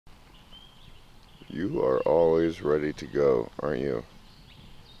You are always ready to go, aren't you?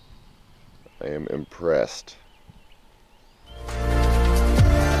 I am impressed.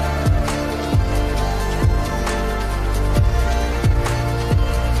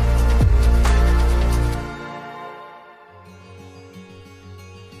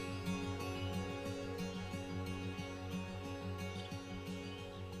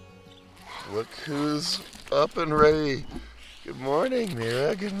 Look who's up and ready. Good morning,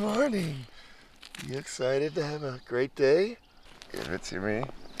 Mira. Good morning. You excited to have a great day? Give it to me.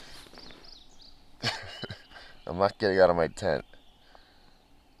 I'm not getting out of my tent.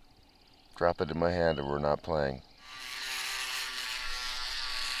 Drop it in my hand and we're not playing.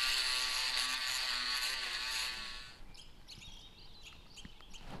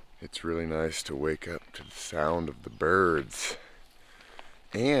 It's really nice to wake up to the sound of the birds.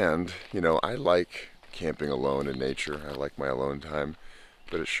 And, you know, I like camping alone in nature. I like my alone time,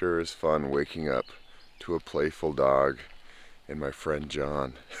 but it sure is fun waking up to a playful dog and my friend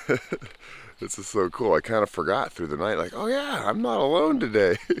John. This is so cool. I kind of forgot through the night, like, oh yeah, I'm not alone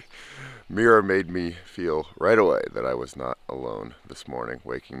today. Mira made me feel right away that I was not alone this morning,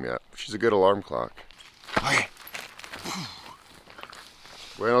 waking me up. She's a good alarm clock. Okay.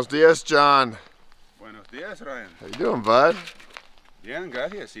 Buenos dias, John. Buenos dias, Ryan. How you doing, bud? Bien,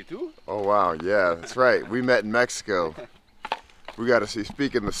 gracias. ¿Y tú? Oh wow, yeah, that's right. We met in Mexico. We got to see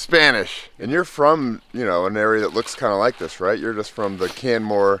speaking the Spanish. And you're from, you know, an area that looks kind of like this, right? You're just from the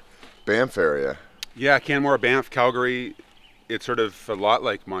Canmore, Banff area. Yeah, Canmore, Banff, Calgary. It's sort of a lot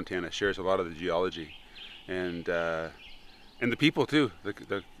like Montana. Shares a lot of the geology, and the people too.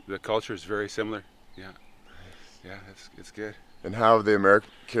 The culture is very similar. Yeah, yeah, it's good. And how have the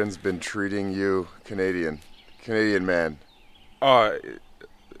Americans been treating you, Canadian man? Oh,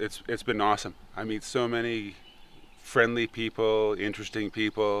 it's been awesome. I meet so many friendly people, interesting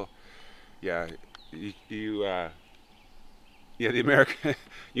people. Yeah, you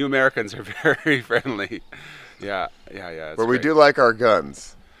Americans are very friendly. Yeah. But we do like our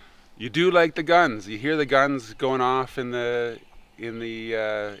guns. You do like the guns. You hear the guns going off in the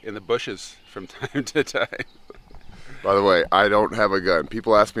bushes from time to time. By the way, I don't have a gun.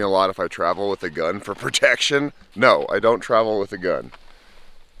 People ask me a lot if I travel with a gun for protection. No, I don't travel with a gun.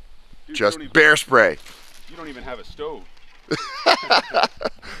 Dude, just bear spray. You don't even have a stove.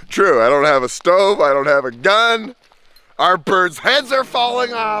 True, I don't have a stove, I don't have a gun. Our birds' heads are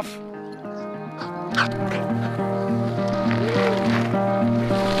falling off.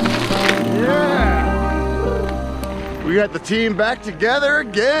 Yeah! We got the team back together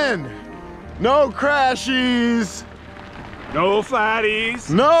again. No crashies. No flatties.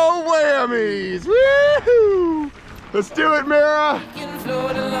 No whammies. Woohoo! Let's do it, Mira. You can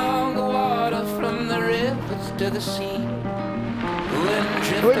float along the water from the rivers to the sea.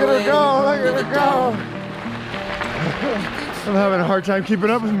 Look at her go, look at her go. I'm having a hard time keeping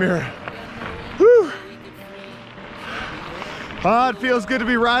up with Mira. Whew. Oh, it feels good to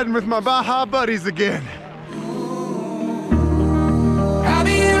be riding with my Baja buddies again.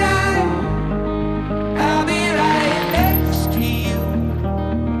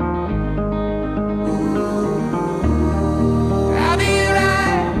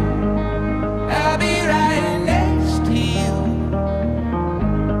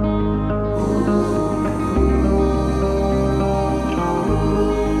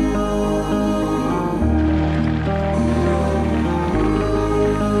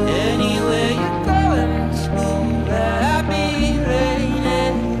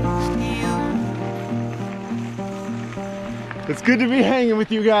 It's good to be hanging with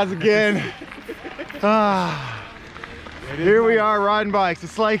you guys again. Here we are riding bikes.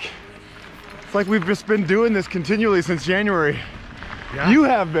 It's like we've just been doing this continually since January. Yeah. You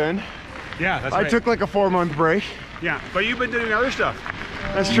have been. Yeah, that's right. I took like a 4-month break. Yeah, but you've been doing other stuff.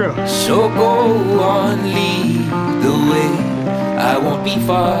 That's true. So go on, lead the way. I won't be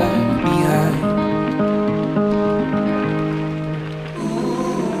far behind.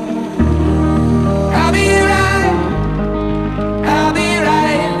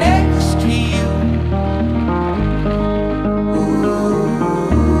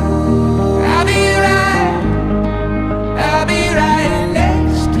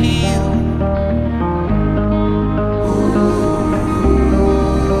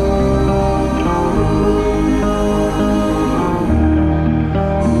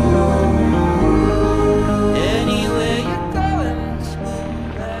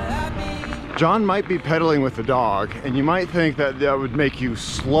 John might be pedaling with the dog, and you might think that that would make you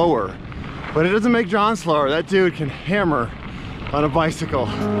slower, but it doesn't make John slower. That dude can hammer on a bicycle.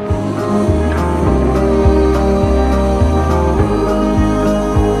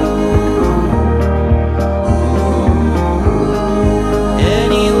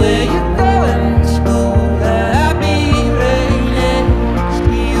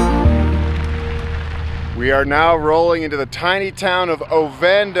 are now rolling into the tiny town of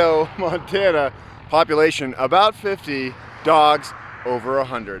Ovando, Montana. Population about 50, dogs over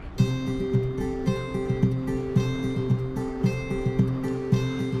 100.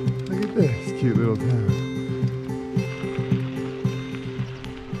 Look at this cute little town.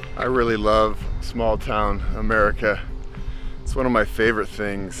 I really love small town America. It's one of my favorite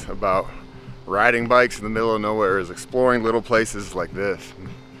things about riding bikes in the middle of nowhere is exploring little places like this.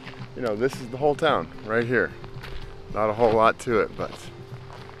 You know, this is the whole town right here. Not a whole lot to it, but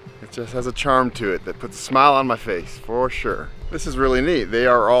it just has a charm to it that puts a smile on my face for sure. This is really neat. They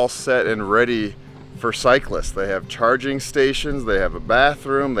are all set and ready for cyclists. They have charging stations, they have a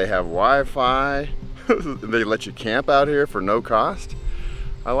bathroom, they have Wi-Fi. They let you camp out here for no cost.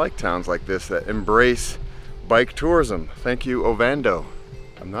 I like towns like this that embrace bike tourism. Thank you, Ovando.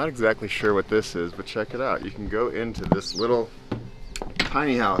 I'm not exactly sure what this is, but check it out. You can go into this little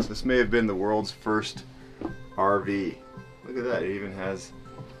tiny house. This may have been the world's first RV. Look at that, it even has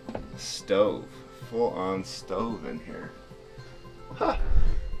a stove, full-on stove in here. Huh.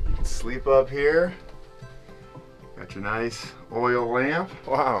 You can sleep up here. Got your nice oil lamp.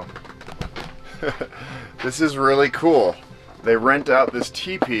 Wow. This is really cool. They rent out this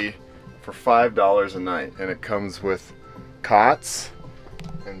teepee for $5 a night, and it comes with cots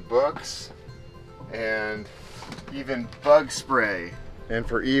and books and even bug spray. And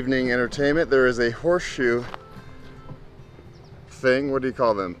for evening entertainment, there is a horseshoe thing. What do you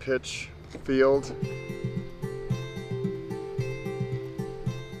call them? Pitch field.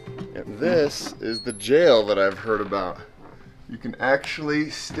 And this is the jail that I've heard about. You can actually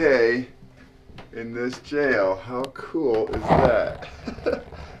stay in this jail. How cool is that?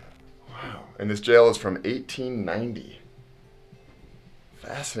 Wow. And this jail is from 1890.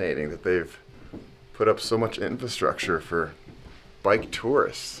 Fascinating that they've put up so much infrastructure for bike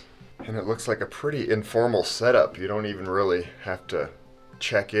tourists. And it looks like a pretty informal setup. You don't even really have to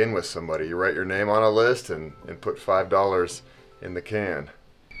check in with somebody. You write your name on a list and put $5 in the can.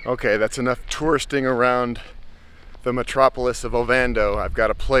 Okay, that's enough touristing around the metropolis of Ovando. I've got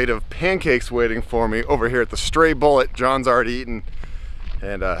a plate of pancakes waiting for me over here at the Stray Bullet. John's already eaten,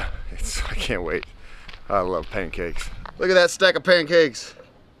 and I can't wait. I love pancakes. Look at that stack of pancakes.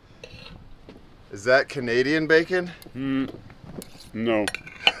 Is that Canadian bacon? No.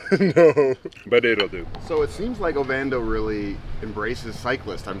 No. But it'll do. So it seems like Ovando really embraces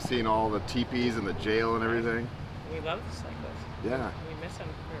cyclists. I'm seeing all the teepees and the jail and everything. We love the cyclists. Yeah. We miss them.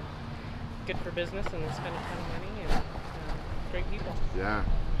 They're good for business and they spend a ton of money and great people. Yeah.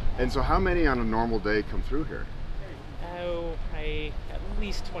 And so how many on a normal day come through here? Oh, at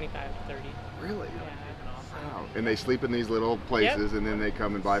least 25 to 30. Really? Yeah. Wow. And they sleep in these little places, and then they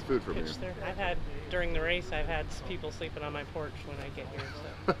come and buy food from you. I've had, during the race, I've had people sleeping on my porch when I get here,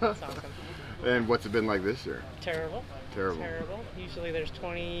 so that's awesome. And what's it been like this year? Terrible. Terrible. Terrible. Usually there's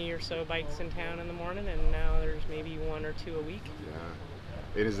 20 or so bikes in town in the morning, and now there's maybe 1 or 2 a week.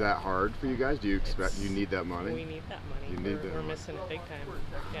 Yeah. And is that hard for you guys? Do you expect you need that money? We need that money. We're missing it big time.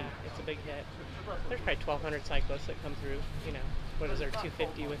 Yeah, it's a big hit. There's probably 1,200 cyclists that come through, you know. What is there,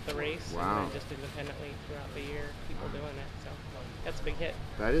 250 with the race? Wow. And then just independently throughout the year, people doing it. So that's a big hit.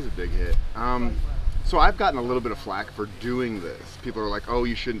 That is a big hit. So I've gotten a little bit of flack for doing this. People are like, oh,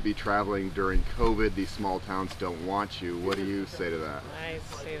 you shouldn't be traveling during COVID. These small towns don't want you. What do you say to that? I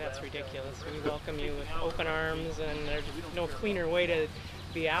say that's ridiculous. We welcome you with open arms, and there's no cleaner way to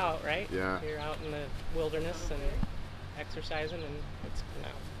be out, right? Yeah. You're out in the wilderness and exercising, and it's,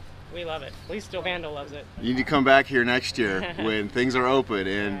 we love it. At least Ovando loves it. You need to come back here next year when things are open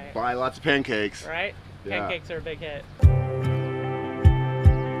and Right. buy lots of pancakes. Right? Yeah. Pancakes are a big hit.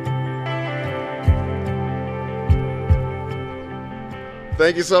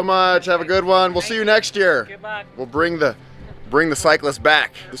 Thank you so much. Have a good one. We'll see you next year. Good luck. We'll bring the cyclists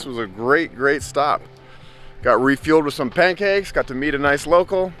back. This was a great stop. Got refueled with some pancakes, got to meet a nice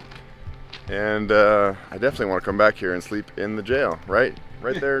local, and I definitely want to come back here and sleep in the jail, right?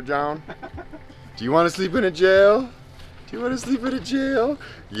 Right there, John? Do you want to sleep in a jail? Do you want to sleep in a jail?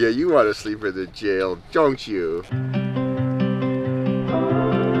 Yeah, you want to sleep in the jail, don't you?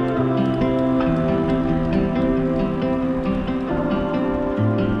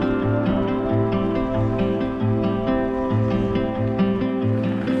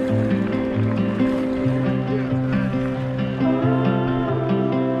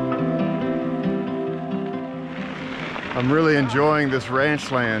 I'm really enjoying this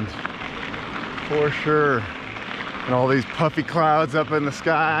ranch land, for sure. And all these puffy clouds up in the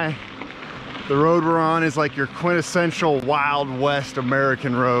sky. The road we're on is like your quintessential Wild West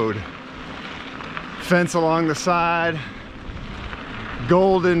American road. Fence along the side,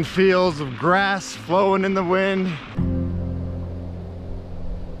 golden fields of grass flowing in the wind.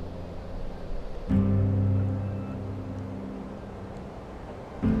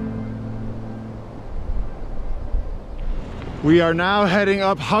 We are now heading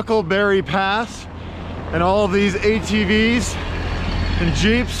up Huckleberry Pass, and all of these ATVs and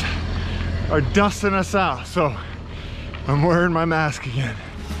Jeeps are dusting us out, so I'm wearing my mask again.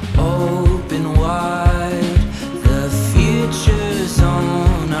 Open wide, the future's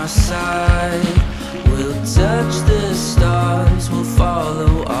on our side. We'll touch the stars, we'll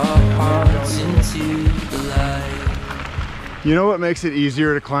follow our hearts into the light. You know what makes it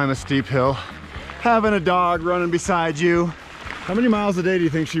easier to climb a steep hill? Having a dog running beside you. How many miles a day do you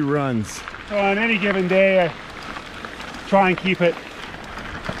think she runs? On any given day, I try and keep it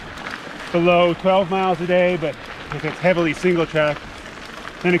below 12 miles a day, but if it's heavily single track,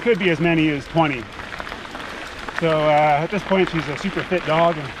 then it could be as many as 20. So at this point, she's a super fit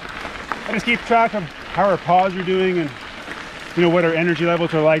dog, and I just keep track of how her paws are doing and what her energy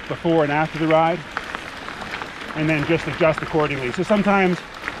levels are like before and after the ride, and then just adjust accordingly. So sometimes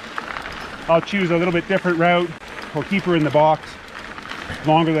I'll choose a little bit different route or keep her in the box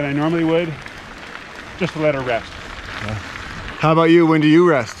longer than I normally would, just to let her rest. How about you? When do you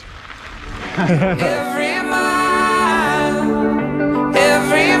rest? Every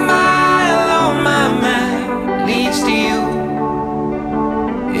mile on my map leads to you.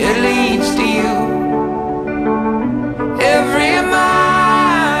 It leads to you. Every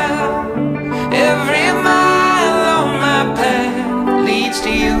mile on my path leads to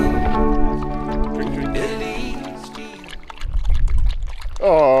you.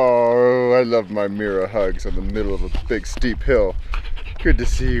 Oh, I love my Mira hugs in the middle of a big steep hill. Good to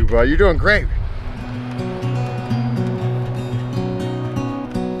see you, bud. You're doing great.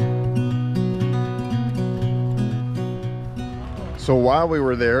 So while we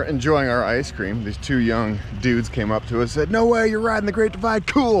were there enjoying our ice cream, these two young dudes came up to us and said, "No way, you're riding the Great Divide.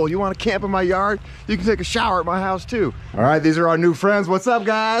 Cool. You want to camp in my yard? You can take a shower at my house too." All right, these are our new friends. What's up,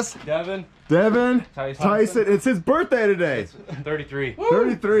 guys? Devin. Tyson. It's his birthday today. It's 33.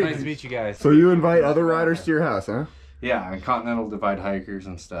 33. Nice to meet you guys. So you invite other riders to your house, huh? Yeah, and Continental Divide hikers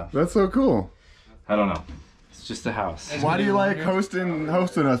and stuff. That's so cool. I don't know. It's just a house. Why do you like hosting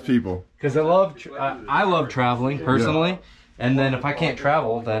us people? Because I love traveling personally, and then if I can't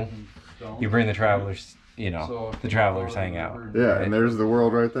travel, then you bring the travelers. The travelers hang out. Yeah, and there's the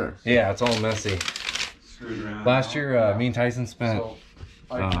world right there. Yeah, it's all messy. Last year, me and Tyson spent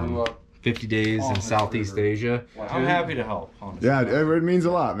 50 days in Southeast Asia. I'm happy to help, honestly. Yeah, it means a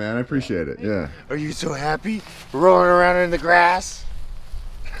lot, man. I appreciate it. Yeah. Are you so happy rolling around in the grass?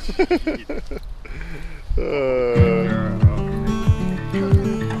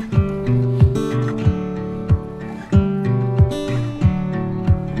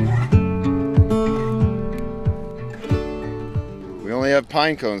 We only have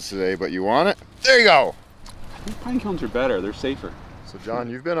pine cones today, but you want it? There you go. Pine cones are better, they're safer. So John,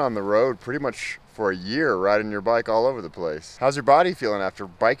 you've been on the road pretty much for a year, riding your bike all over the place. How's your body feeling after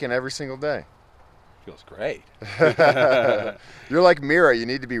biking every single day? Feels great. You're like Mira, you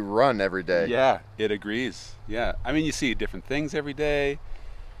need to be run every day. Yeah, it agrees. Yeah, I mean, you see different things every day.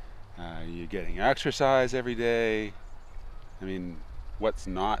 You're getting exercise every day. I mean, what's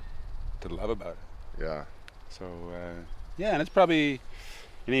not to love about it? Yeah. So, yeah, and it's probably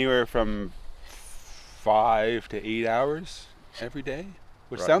anywhere from 5 to 8 hours every day,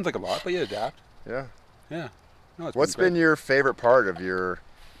 which sounds like a lot, but you adapt. Yeah. Yeah. No, What's been your favorite part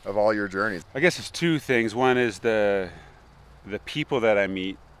of all your journeys? I guess it's two things. One is the people that I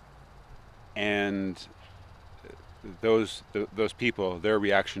meet, and those people, their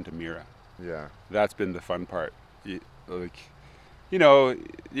reaction to Mira. Yeah. That's been the fun part. You're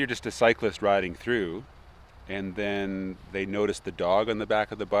just a cyclist riding through, and then they notice the dog on the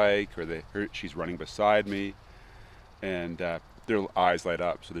back of the bike, or she's running beside me, and their eyes light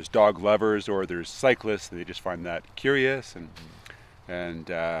up. So there's dog lovers, or there's cyclists, and they just find that curious, and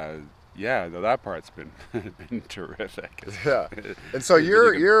yeah, that part's been been terrific. Yeah. And so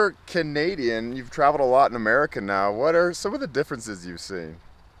you're Canadian. You've traveled a lot in America now. What are some of the differences you've seen?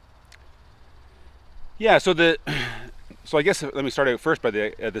 Yeah. So I guess let me start out first by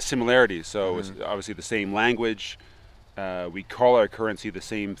the similarities. So it's obviously the same language. We call our currency the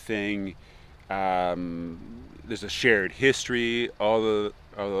same thing. There's a shared history. All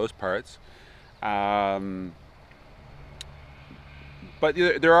those parts. But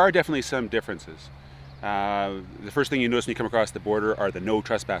there are definitely some differences. The first thing you notice when you come across the border are the no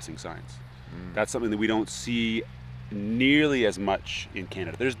trespassing signs. That's something that we don't see nearly as much in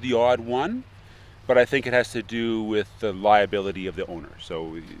Canada. There's the odd one, but I think it has to do with the liability of the owner.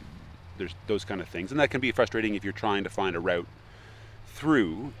 So there's those kind of things, and that can be frustrating if you're trying to find a route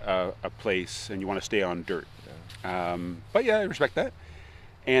through a place and you want to stay on dirt. But yeah, I respect that.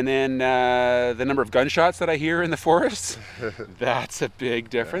 And then the number of gunshots that I hear in the forest, that's a big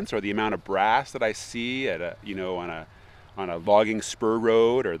difference. Or the amount of brass that I see at a, you know, on a logging spur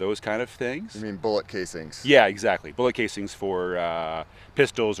road, or those kind of things. You mean bullet casings? Yeah, exactly. Bullet casings for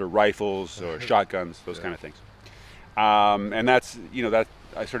pistols or rifles or shotguns, those kind of things. And that's, you know, that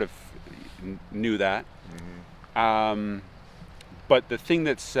I sort of knew that. But the thing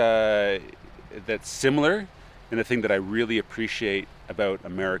that's similar, and the thing that I really appreciate about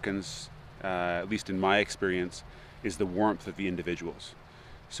Americans, at least in my experience, is the warmth of the individuals.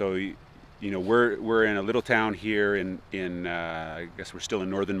 So, you know, we're in a little town here in I guess we're still in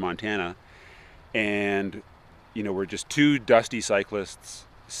northern Montana, and you know, we're just two dusty cyclists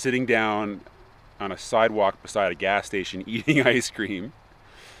sitting down on a sidewalk beside a gas station eating ice cream,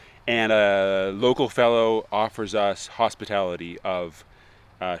 and a local fellow offers us hospitality of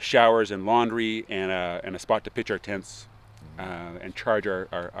showers and laundry and a spot to pitch our tents and charge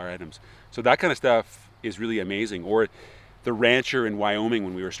our items. So that kind of stuff is really amazing. Or the rancher in Wyoming,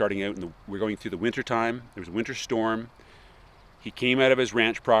 when we were starting out, we're going through the winter time, there was a winter storm. He came out of his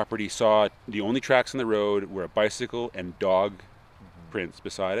ranch property, saw the only tracks on the road were a bicycle and dog prints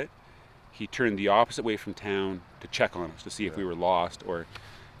beside it. He turned the opposite way from town to check on us, to see if we were lost or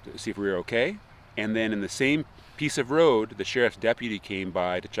to see if we were okay. And then in the same piece of road, the sheriff's deputy came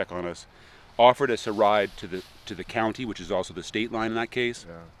by to check on us, offered us a ride to the county, which is also the state line in that case.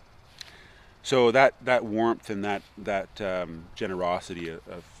 Yeah. So that warmth and that generosity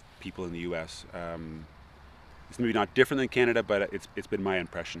of people in the U.S. It's maybe not different than Canada, but it's been my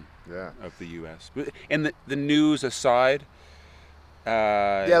impression of the U.S. And the news aside.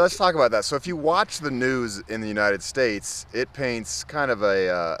 Yeah, let's talk about that. So if you watch the news in the United States, it paints kind of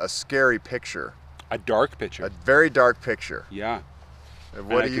a scary picture. A dark picture. A very dark picture. Yeah.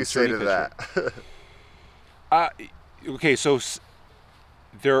 What do you say to that? Okay, so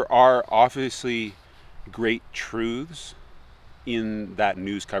there are obviously great truths in that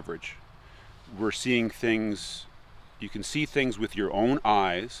news coverage. We're seeing things, you can see things with your own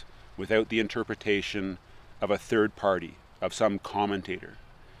eyes without the interpretation of a third party, of some commentator.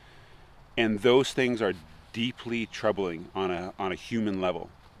 And those things are deeply troubling on a human level.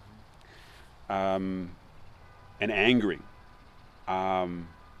 And angering. A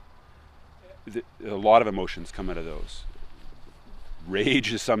lot of emotions come out of those.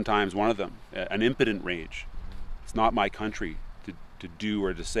 Rage is sometimes one of them, an impotent rage. It's not my country to do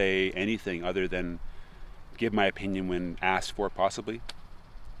or to say anything other than give my opinion when asked for, possibly.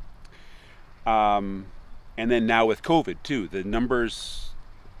 And then now with COVID too, the numbers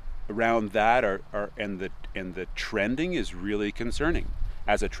around that are and the trending is really concerning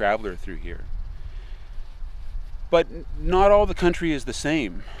as a traveler through here. But not all the country is the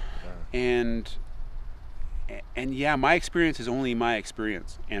same. And yeah, my experience is only my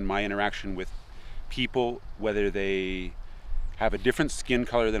experience, and my interaction with people, whether they have a different skin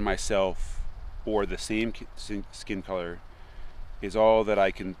color than myself or the same skin color, is all that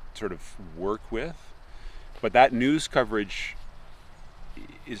I can sort of work with. But that news coverage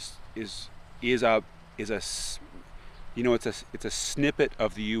is a you know, it's a snippet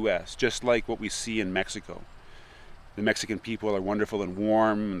of the U.S., just like what we see in Mexico. The Mexican people are wonderful and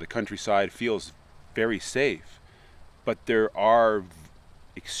warm, and the countryside feels very safe. But there are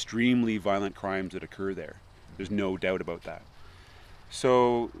extremely violent crimes that occur there. There's no doubt about that.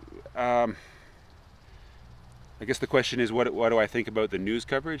 So I guess the question is, what do I think about the news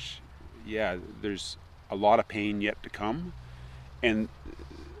coverage? Yeah, there's a lot of pain yet to come. And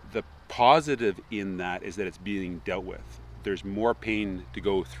the positive in that is that it's being dealt with. There's more pain to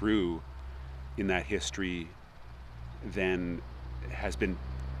go through in that history than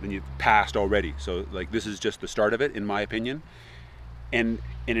you've passed already. So like, this is just the start of it, in my opinion. And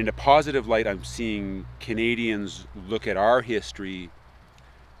in a positive light, I'm seeing Canadians look at our history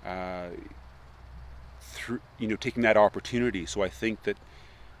through, you know, taking that opportunity. So I think that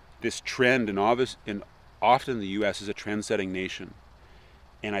this trend, and often the U.S. is a trend-setting nation,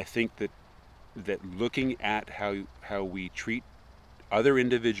 and I think that looking at how we treat other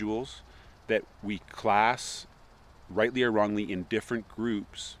individuals, that we class, rightly or wrongly, in different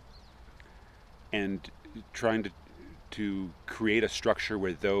groups, and trying to create a structure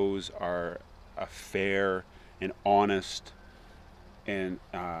where those are a fair and honest and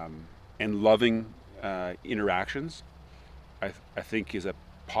loving interactions, I think is a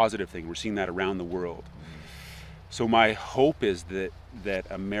positive thing. We're seeing that around the world. So my hope is that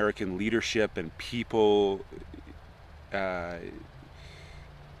American leadership and people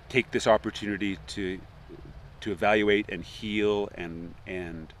take this opportunity to evaluate and heal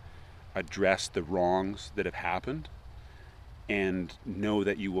and address the wrongs that have happened, and know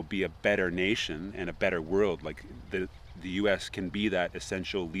that you will be a better nation and a better world. Like the U.S. can be that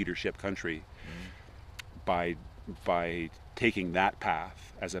essential leadership country by taking that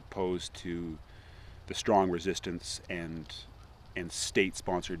path, as opposed to the strong resistance and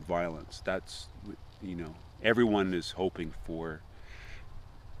state-sponsored violence. That's, you know, everyone is hoping for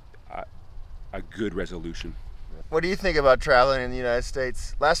a good resolution. What do you think about traveling in the United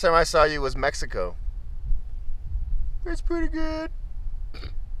States? Last time I saw you was Mexico. It's pretty good.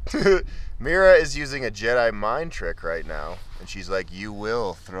 Mira is using a Jedi mind trick right now, and she's like, you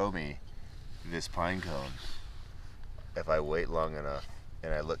will throw me this pine cone if I wait long enough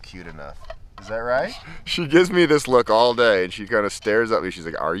and I look cute enough. Is that right? She gives me this look all day, and she kind of stares at me. She's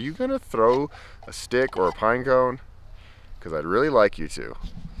like, are you gonna throw a stick or a pine cone? Because I'd really like you to.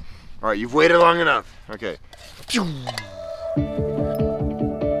 All right, you've waited long enough. Okay.